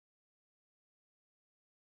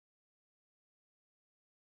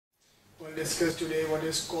discuss today what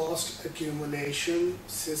is cost accumulation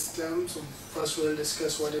system. So first we'll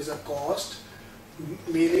discuss what is a cost.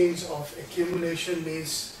 Meanings of accumulation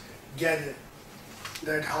means gather,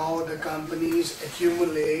 that how the companies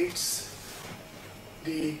accumulates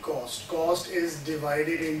the cost. Cost is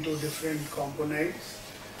divided into different components.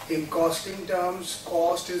 In costing terms,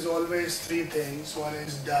 cost is always three things. One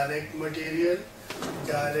is direct material,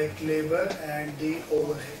 direct labor, and the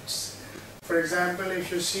overheads. For example,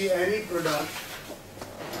 if you see any product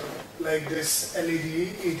like this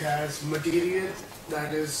LED, it has material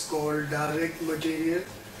that is called direct material,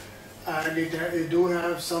 and it do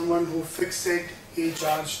have someone who fix it, he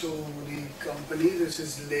charge to the company. This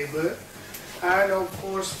is labor. And of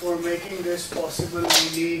course, for making this possible,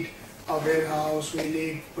 we need a warehouse, we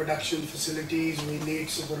need production facilities, we need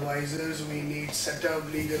supervisors, we need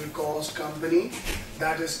setup, legal cost, company.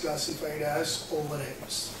 That is classified as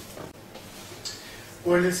overheads.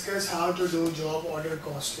 We'll discuss how to do job order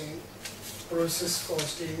costing, process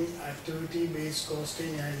costing, activity-based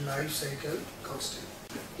costing, and life cycle costing.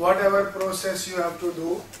 Whatever process you have to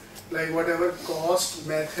do, like whatever cost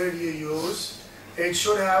method you use, it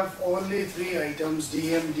should have only three items: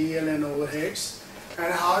 DM, DL, and overheads.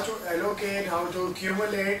 And how to allocate, how to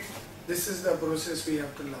accumulate, this is the process we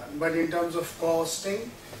have to learn. But in terms of costing,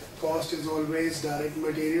 cost is always direct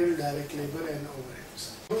material, direct labor, and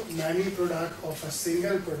overheads. Many products of a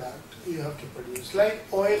single product you have to produce. Like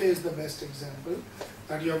oil is the best example,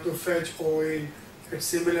 that you have to fetch oil, it's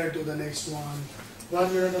similar to the next one.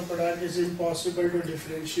 One unit of product is impossible to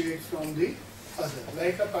differentiate from the other,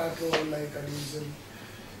 like a petrol, like a diesel.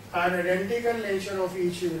 An identical nature of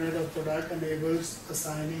each unit of product enables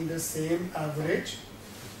assigning the same average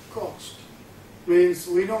cost. Means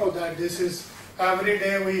we know that this is every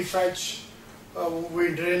day we fetch,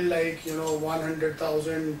 we drill like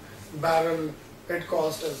 100,000 barrel. It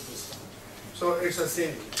costs us this much. So it's the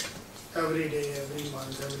same every day, every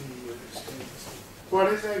month, every year. What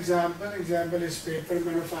is the example? Example is paper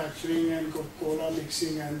manufacturing and Coca-Cola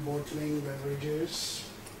mixing and bottling beverages.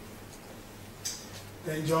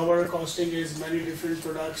 Then job order costing is many different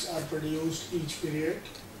products are produced each period.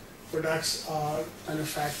 Products are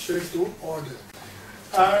manufactured to order.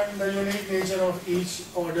 And the unique nature of each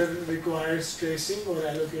order requires tracing or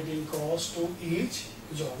allocating cost to each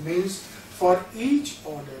job. Means for each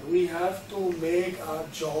order we have to make a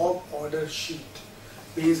job order sheet.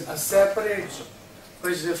 Means a separate job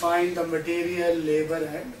which define the material, labor,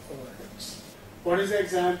 and overheads. What is the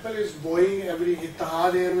example is Boeing. Every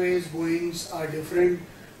Etihad Airways, Boeings are different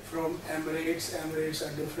from Emirates. Emirates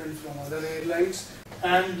are different from other airlines.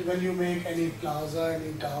 And when you make any plaza,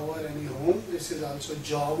 any tower, any home, this is also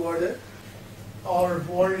job order. Or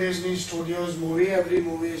Walt Disney Studios movie, every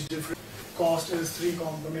movie is different. Cost is three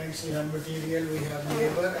components. We have material, we have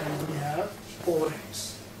labor, and we have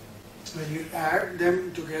overheads. When you add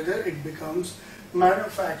them together, it becomes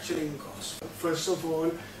manufacturing cost. First of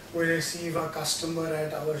all, we receive a customer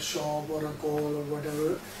at our shop or a call or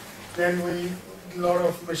whatever. Then a lot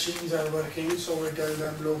of machines are working, so we tell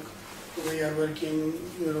them, look, we are working,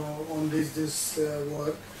 on this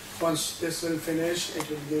work. Once this will finish, it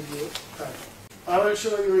will give you that. I will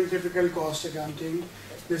show you in typical cost accounting.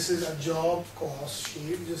 This is a job cost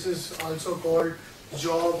sheet. This is also called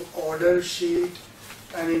job order sheet.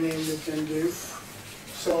 Any name you can give.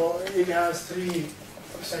 So it has three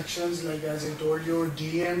sections, like as I told you: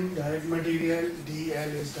 DM, direct material,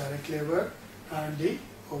 DL is direct labor, and the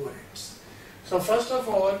overheads. So first of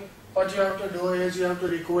all, what you have to do is you have to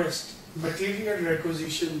request material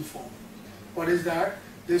requisition form. What is that?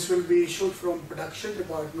 This will be issued from production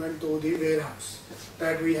department to the warehouse,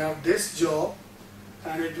 that we have this job,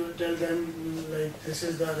 and it will tell them like this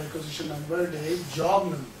is the requisition number, date, job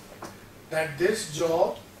number. That this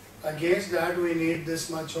job, against that we need this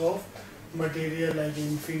much of material, like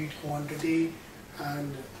in feet quantity,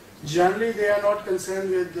 and generally they are not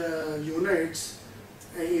concerned with the units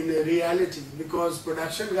in reality, because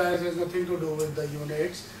production guys has nothing to do with the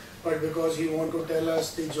units, but because he want to tell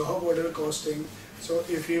us the job order costing. So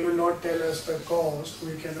if he will not tell us the cost,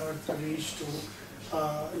 we cannot reach to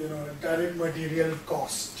direct material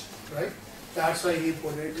cost, right? That's why he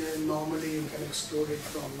put it. Normally you can exclude it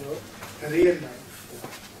from your real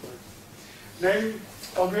life. Then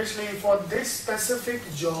obviously for this specific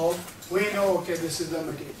job, we know, okay, this is the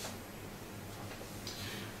material.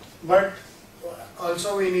 But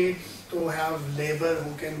also we need to have labor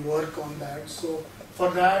who can work on that. So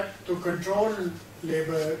for that, to control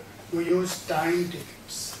labor, we use time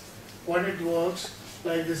tickets. What it works,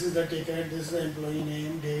 like this is the ticket, this is the employee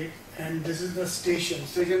name, date, and this is the station.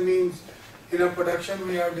 Station means in a production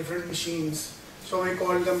we have different machines. So we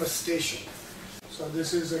call them a station. So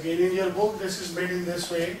this is again in your book, this is made in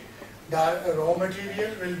this way. Raw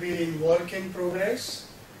material will be in work in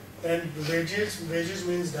progress, then wages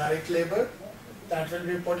means direct labor, that will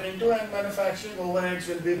be put into, and manufacturing overheads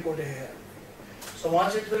will be put here. So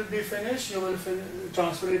once it will be finished, you will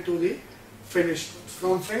transfer it to the finished goods.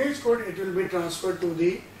 From finished good, it will be transferred to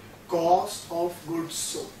the cost of goods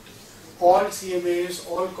sold. All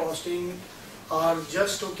CMAs, all costing are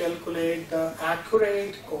just to calculate the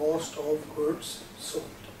accurate cost of goods sold.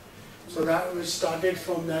 So that we started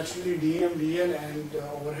from naturally DM, DL and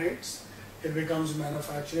overheads. It becomes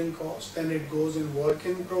manufacturing cost, then it goes in work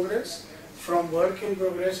in progress. From work in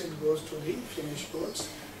progress, it goes to the finished goods,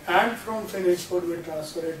 and from finished good, we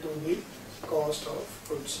transfer it to the cost of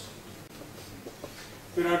goods.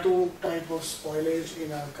 There are two types of spoilage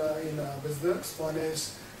in our business. One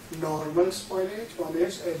is normal spoilage, one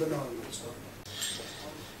is abnormal spoilage.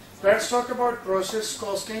 Let's talk about process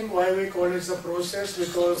costing. Why we call it the process?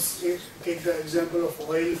 Because take the example of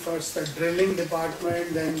oil, first the drilling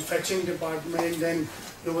department, then fetching department, then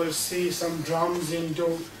you will see some drums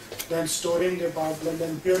into, then storing department,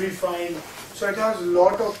 then purifying. So it has a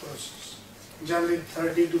lot of process, generally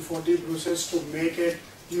 30 to 40 process to make it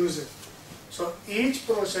usable. So each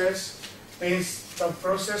process is the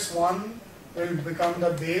process 1 will become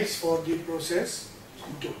the base for the process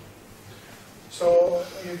 2. So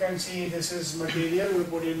you can see this is material we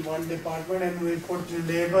put in one department and we put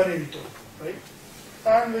labor into, right?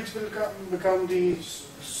 And which will become the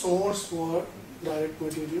source for direct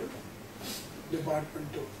material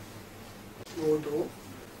department 2. Go to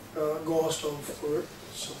cost of goods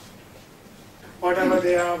sold. Whatever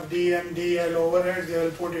they have DM, DL overhead, they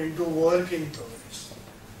will put into work in progress.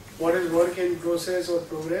 What is work in process or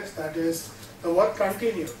progress? That is the work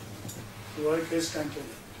continued. The work is continued.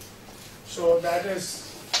 So that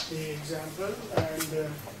is the example, and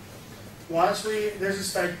once this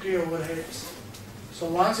is factory overheads. So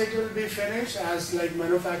once it will be finished as like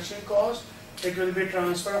manufacturing cost, it will be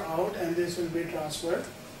transferred out and this will be transferred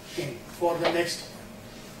in for the next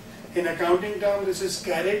one. In accounting term, this is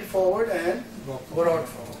carried forward and brought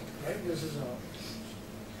forward, right? This is how.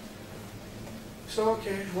 So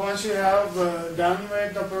okay, once you have done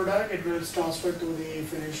with the product, it will transfer to the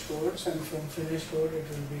finished goods, and from finished good it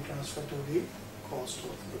will be transferred to the cost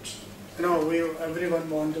of goods. You know, everyone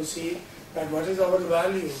want to see that what is our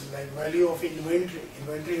value, like value of inventory.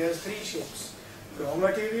 Inventory has 3 shapes: raw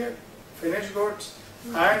material, finished goods,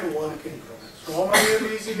 and work in progress. Raw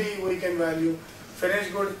material easily we can value,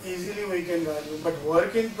 finished good easily we can value, but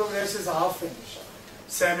work in progress is half finished,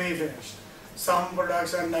 semi-finished. Some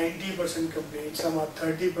products are 90% complete, some are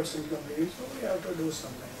 30% complete, so we have to do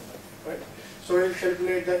something about it, right? So we'll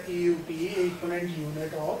calculate the EUP, equivalent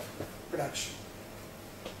unit of production.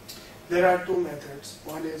 There are 2 methods.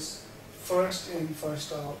 One is first in,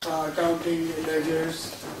 first out. Accounting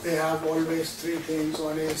ledgers, they have always 3 things.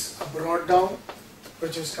 One is brought down,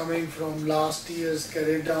 which is coming from last year's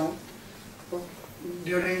carried down.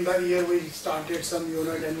 During the year we started some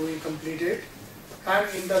unit and we completed. And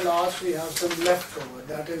in the last we have some leftover,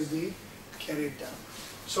 that is the carried down.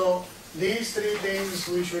 So these 3 things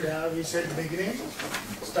we should have. We said beginning,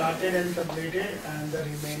 started and completed, and the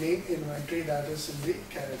remaining inventory, that is in the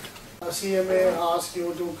carried down. CMA asks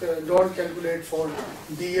you to don't calculate for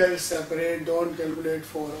DL separate, don't calculate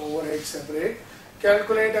for overhead separate.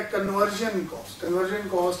 Calculate a conversion cost. Conversion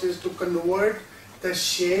cost is to convert the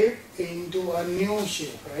shape into a new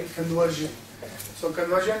shape, right? Conversion. So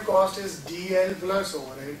conversion cost is DL plus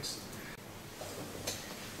overheads.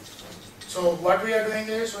 So what we are doing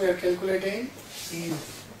is we are calculating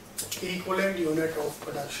equivalent unit of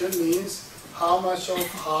production, means how much of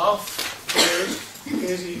half finished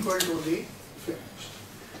is equal to the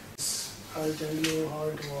finished. I'll tell you how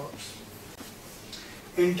it works.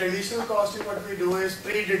 In traditional costing, what we do is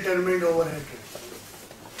predetermined overhead rate.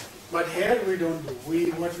 But here we don't do.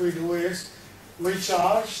 What we do is we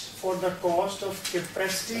charge for the cost of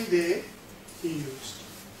capacity they used.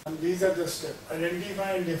 And these are the steps.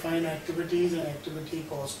 Identify and define activities and activity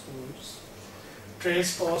cost pools.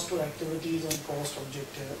 Trace cost to activities and cost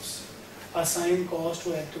objectives. Assign cost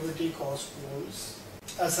to activity cost pools.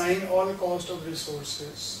 Assign all cost of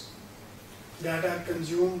resources that are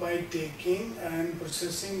consumed by taking and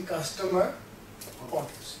processing customer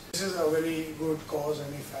orders. This is a very good cause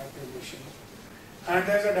and effect relation. And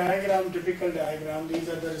there's a diagram, typical diagram. These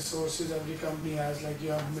are the resources every company has, like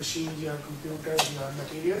you have machines, you have computers, you have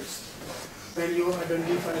materials. Then you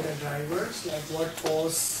identify the drivers, like what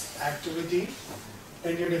cause activity.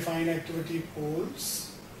 Then you define activity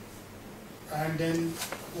pools. and then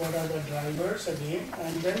what are the drivers again,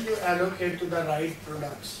 and then you allocate to the right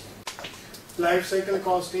products. Life cycle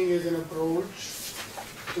costing is an approach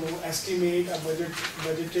to estimate a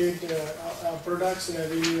budgeted product's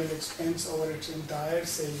revenue and expense over its entire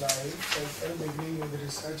sale life cycle, beginning with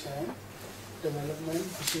research and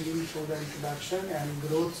development, proceeding through the introduction and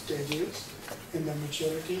growth stages in the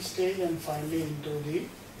maturity stage, and finally into the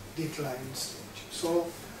decline stage. So,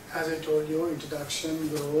 as I told you, introduction,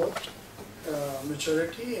 growth,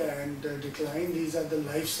 maturity and decline, these are the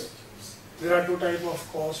life cycles. There are two types of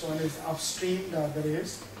cost. One is upstream, the other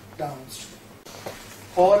is downstream.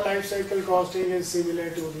 All life cycle costing is similar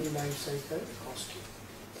to the life cycle